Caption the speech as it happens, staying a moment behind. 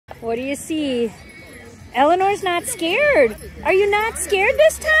What do you see? Eleanor's not scared. Are you not scared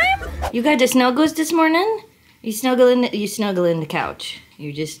this time? You got the snuggles this morning? You snuggle in the couch.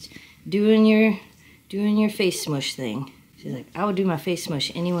 You're just doing your face smush thing. She's like, I will do my face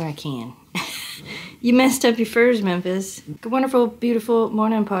smush anywhere I can. You messed up your furs, Memphis. Good, wonderful, beautiful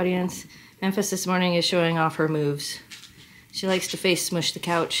morning, audience. Memphis this morning is showing off her moves. She likes to face smush the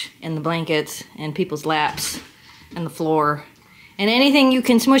couch and the blankets and people's laps and the floor. And anything you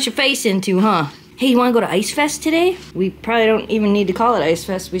can smush your face into, huh? Hey, you wanna go to Ice Fest today? We probably don't even need to call it Ice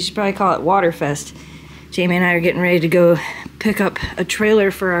Fest. We should probably call it Water Fest. Jamie and I are getting ready to go pick up a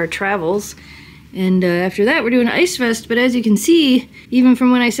trailer for our travels. And after that, we're doing Ice Fest. But as you can see, even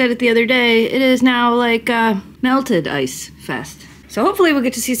from when I said it the other day, it is now like melted Ice Fest. So hopefully we'll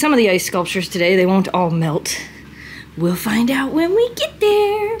get to see some of the ice sculptures today. They won't all melt. We'll find out when we get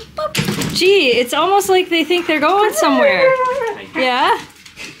there. Boop. Gee, it's almost like they think they're going somewhere. Yeah?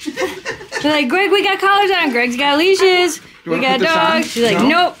 They're like, Greg, we got collars on. Greg's got leashes. We got dogs. She's like,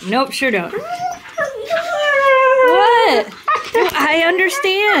 nope, sure don't. What? I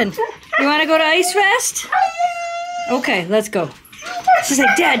understand. You want to go to Ice Fest? Okay, let's go. She's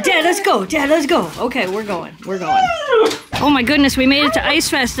like, Dad, let's go. Dad, let's go. Okay, we're going. Oh my goodness, we made it to Ice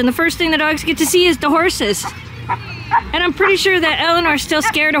Fest, and the first thing the dogs get to see is the horses. And I'm pretty sure that Eleanor's still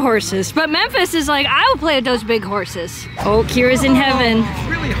scared of horses. But Memphis is like, I will play with those big horses. Oh, Kira's in heaven. It's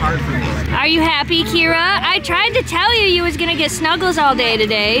really hard for me. Are you happy, Kira? I tried to tell you was gonna get snuggles all day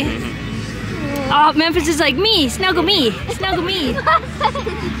today. Oh, Memphis is like, me, snuggle me, snuggle me.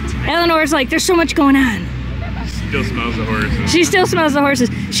 Eleanor's like, there's so much going on. Still smells the horses. She still smells the horses.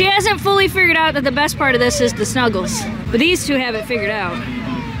 She hasn't fully figured out that the best part of this is the snuggles. But these two have it figured out.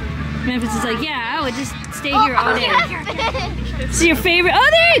 Memphis is like, yeah, I would just stay here all day. It's your favorite. Oh,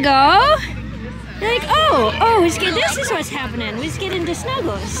 there you go. They're like, oh, this is what's happening. We just get into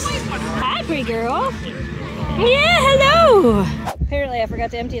snuggles. Hi, pretty girl. Yeah, hello. Apparently, I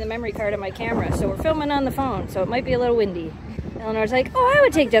forgot to empty the memory card of my camera, so we're filming on the phone, so it might be a little windy. Eleanor's like, oh, I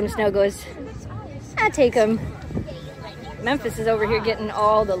would take them snuggles. I'd take them. Memphis is over here getting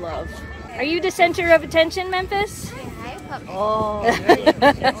all the love. Are you the center of attention, Memphis? Oh.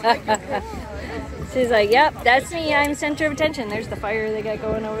 She's like, yep, that's me. I'm center of attention. There's the fire they got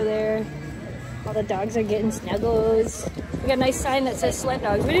going over there. All the dogs are getting snuggles. We got a nice sign that says sled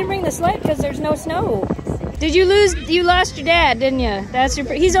dogs. We didn't bring the sled because there's no snow. Did you lost your dad, didn't you?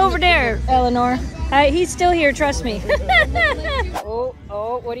 He's over there, Eleanor. He's still here, trust me.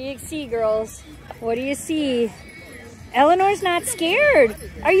 Oh, what do you see, girls? What do you see? Eleanor's not scared.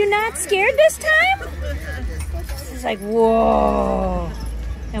 Are you not scared this time? She's like, whoa.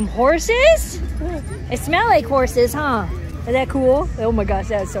 Them horses? They smell like horses, huh? Is that cool? Oh my gosh,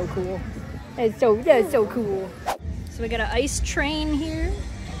 that's so cool. That's so cool. So we got an ice train here.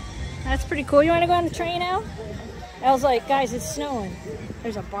 That's pretty cool. You want to go on the train now? I was like, guys, it's snowing.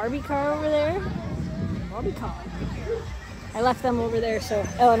 There's a Barbie car over there. Barbie car. I left them over there so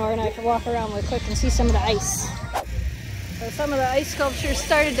Eleanor and I can walk around real quick and see some of the ice. So some of the ice sculptures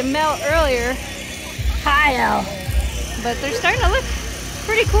started to melt earlier. Hi, El. But they're starting to look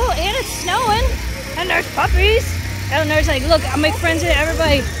pretty cool, and it's snowing. And there's puppies. Eleanor's like, look, I'll make friends with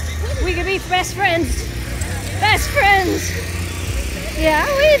everybody. We can be best friends. Best friends. Yeah,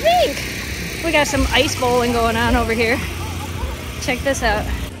 what do you think? We got some ice bowling going on over here. Check this out.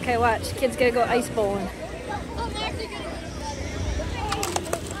 Okay, watch. Kids gotta go ice bowling.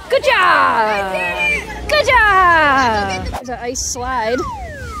 Good job! Good job! There's an ice slide.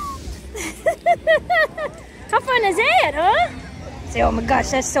 How fun is that, huh? Say, oh my gosh,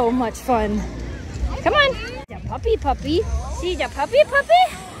 that's so much fun. Come on. The puppy. See the puppy?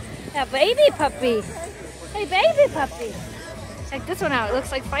 The baby puppy. Hey, baby puppy. Check this one out. It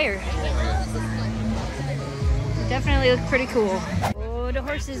looks like fire. Definitely look pretty cool. Oh, the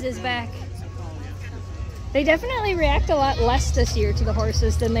horses is back. They definitely react a lot less this year to the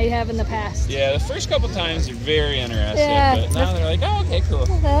horses than they have in the past. Yeah, the first couple times they're very interested, but now they're like, oh, okay, cool.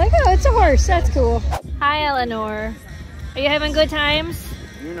 They're like, oh, it's a horse. That's cool. Hi, Eleanor. Are you having good times?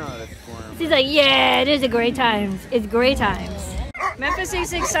 You know that's form. She's like, yeah, it is a great times. It's great times. Memphis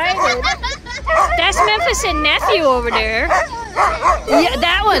is excited. That's Memphis and nephew over there. Yeah,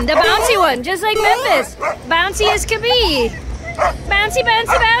 that one, the bouncy one, just like Memphis. Bouncy as can be. Bouncy,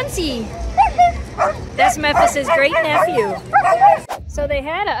 bouncy, bouncy. That's Memphis's great nephew. So they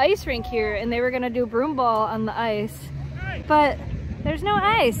had an ice rink here and they were gonna do broom ball on the ice, but there's no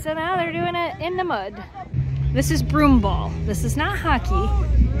ice, so now they're doing it in the mud. This is broom ball. This is not hockey.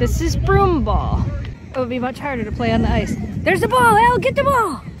 This is broom ball. It would be much harder to play on the ice. There's the ball, Al, get the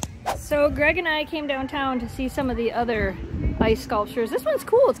ball! So Greg and I came downtown to see some of the other ice sculptures. This one's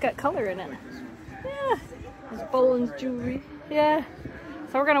cool. It's got color in it. Yeah. There's Bolin's jewelry. Yeah.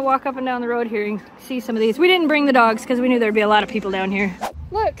 So we're gonna walk up and down the road here and see some of these. We didn't bring the dogs because we knew there'd be a lot of people down here.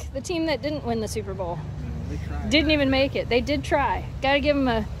 Look, the team that didn't win the Super Bowl. Didn't even make it. They did try. Gotta give them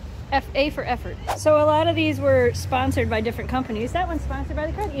a A for effort. So a lot of these were sponsored by different companies. That one's sponsored by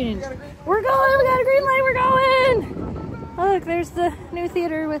the credit union. We're going, we got a green light, we're going! Look, there's the new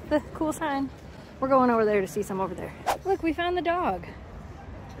theater with the cool sign. We're going over there to see some over there. Look, we found the dog.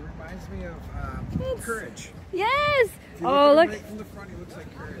 It reminds me of Courage. Yes! Oh, look. Right from the front, he looks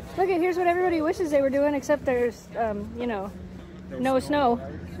like Courage. Look, here's what everybody wishes they were doing, except there's, you know, no snow.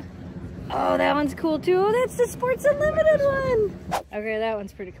 Oh, that one's cool too. Oh, that's the Sports Unlimited one. Okay, that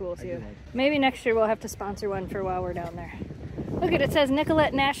one's pretty cool too. Maybe next year we'll have to sponsor one for while we're down there. Look at it, says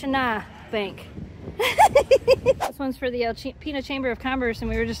Nicolette National Bank. This one's for the Alpena Chamber of Commerce, and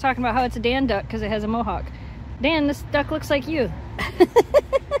we were just talking about how it's a Dan duck because it has a mohawk. Dan, this duck looks like you.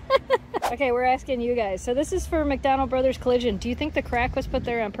 Okay, we're asking you guys. So this is for McDonald Brothers Collision. Do you think the crack was put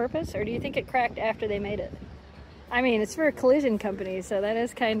there on purpose, or do you think it cracked after they made it? I mean, it's for a collision company, so that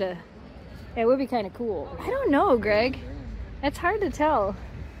is kind of... It would be kind of cool. I don't know, Greg. It's hard to tell.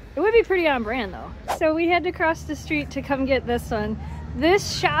 It would be pretty on brand though. So we had to cross the street to come get this one.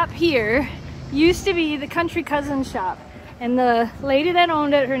 This shop here used to be the Country Cousins shop. And the lady that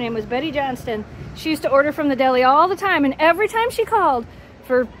owned it, her name was Betty Johnston. She used to order from the deli all the time. And every time she called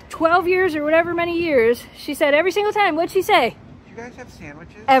for 12 years or whatever many years, she said every single time, what'd she say? Do you guys have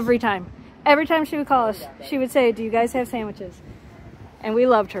sandwiches? Every time. Every time she would call us, she would say, do you guys have sandwiches? And we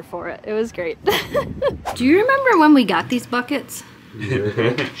loved her for it. It was great. Do you remember when we got these buckets?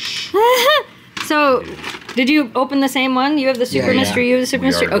 So, did you open the same one? You have the super mystery, you have the super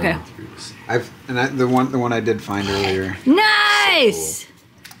mystery? Okay. The one I did find earlier. Nice!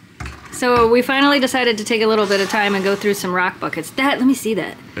 So we finally decided to take a little bit of time and go through some rock buckets. Let me see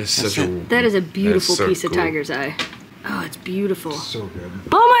that. That is a beautiful piece of tiger's eye. Oh, it's beautiful. So good.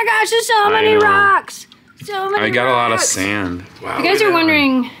 Oh my gosh, there's so many rocks! So many I got rocks. a lot of sand. Wow. You guys are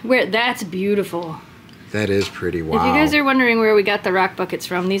wondering where, that's beautiful. That is pretty. Wow. If you guys are wondering where we got the rock buckets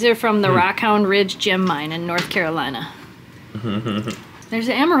from, these are from the Rockhound Ridge Gem Mine in North Carolina. There's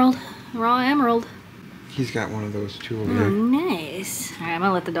an emerald, raw emerald. He's got one of those too over Oh, there. nice. All right, I'm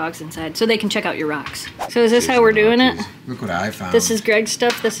gonna let the dogs inside so they can check out your rocks. So is this how we're doing it? Look what I found. This is Greg's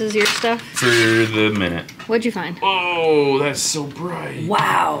stuff, this is your stuff? For the minute. What'd you find? Oh, that's so bright.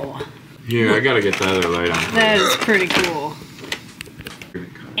 Wow. Here, I gotta get the other light on. That is pretty cool.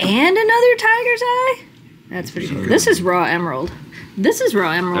 And another tiger's eye? That's pretty cool. This is raw emerald. This is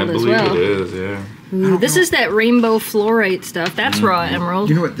raw emerald as well. I believe it is, yeah. Ooh, this is that rainbow fluorite stuff. That's raw emerald.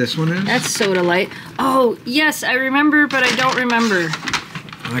 You know what this one is? That's soda light. Oh, yes, I remember, but I don't remember.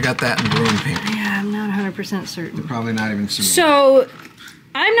 I got that in balloon pink. Yeah, I'm not 100% certain. They're probably not even similar. So,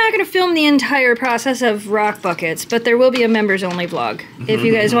 I'm not going to film the entire process of rock buckets, but there will be a members only vlog. If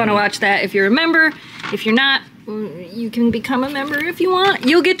you guys want to watch that, if you're a member, if you're not, you can become a member if you want.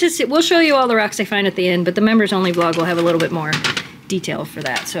 You'll get to see, we'll show you all the rocks I find at the end, but the members only vlog will have a little bit more detail for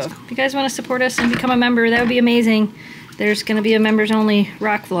that. So if you guys want to support us and become a member, that would be amazing. There's going to be a members only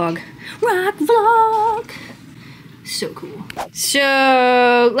rock vlog. Rock vlog! So cool.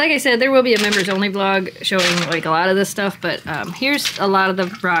 So, like I said, there will be a members only vlog showing like a lot of this stuff, but here's a lot of the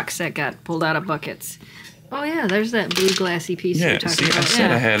rocks that got pulled out of buckets. Oh yeah, there's that blue glassy piece you were talking about. I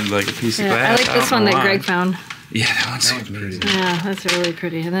said I had like a piece of glass. I like this one that Greg found. Yeah, that one's so pretty. Yeah, that's really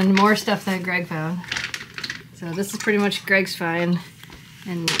pretty. And then more stuff that Greg found. So this is pretty much Greg's find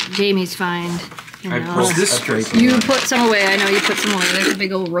and Jamie's find. I put this straight. You put some away. I know you put some away. There's a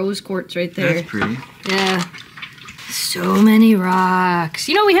big old rose quartz right there. That's pretty. Yeah. So many rocks.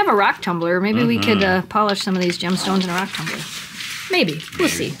 You know, we have a rock tumbler. Maybe we could polish some of these gemstones in a rock tumbler. Maybe. We'll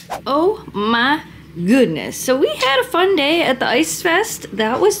see. Oh my goodness. So we had a fun day at the Ice Fest.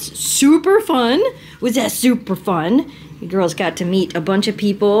 That was super fun. Was that super fun? You girls got to meet a bunch of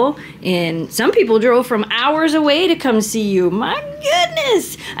people, and some people drove from hours away to come see you. My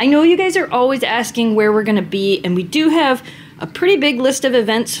goodness! I know you guys are always asking where we're gonna be, and we do have a pretty big list of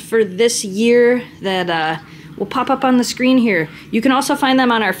events for this year that will pop up on the screen here. You can also find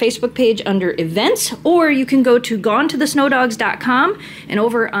them on our Facebook page under events, or you can go to gonetothesnowdogs.com, and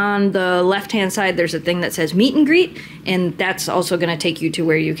over on the left-hand side there's a thing that says meet and greet, and that's also gonna take you to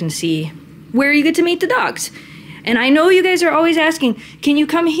where you can see where you get to meet the dogs. And I know you guys are always asking, can you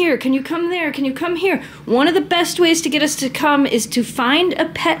come here? Can you come there? Can you come here? One of the best ways to get us to come is to find a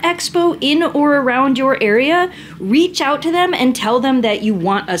pet expo in or around your area, reach out to them and tell them that you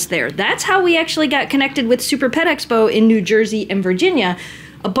want us there. That's how we actually got connected with Super Pet Expo in New Jersey and Virginia.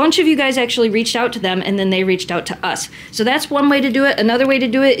 A bunch of you guys actually reached out to them, and then they reached out to us. So that's one way to do it. Another way to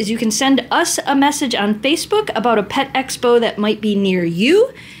do it is you can send us a message on Facebook about a pet expo that might be near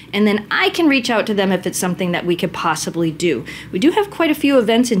you, and then I can reach out to them if it's something that we could possibly do. We do have quite a few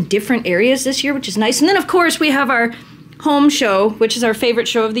events in different areas this year, which is nice. And then, of course, we have our home show, which is our favorite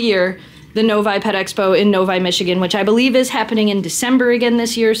show of the year, the Novi Pet Expo in Novi, Michigan, which I believe is happening in December again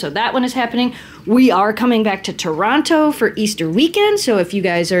this year, so that one is happening. We are coming back to Toronto for Easter weekend, so if you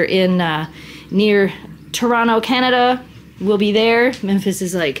guys are in near Toronto, Canada, we'll be there. Memphis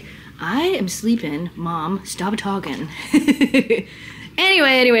is like, I am sleeping, Mom, stop talking.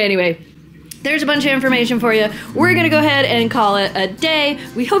 Anyway, there's a bunch of information for you. We're gonna go ahead and call it a day.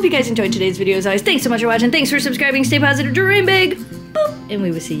 We hope you guys enjoyed today's video. As always, thanks so much for watching. Thanks for subscribing. Stay positive, dream big. Boop. And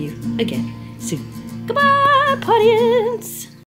we will see you again soon. Goodbye, audience.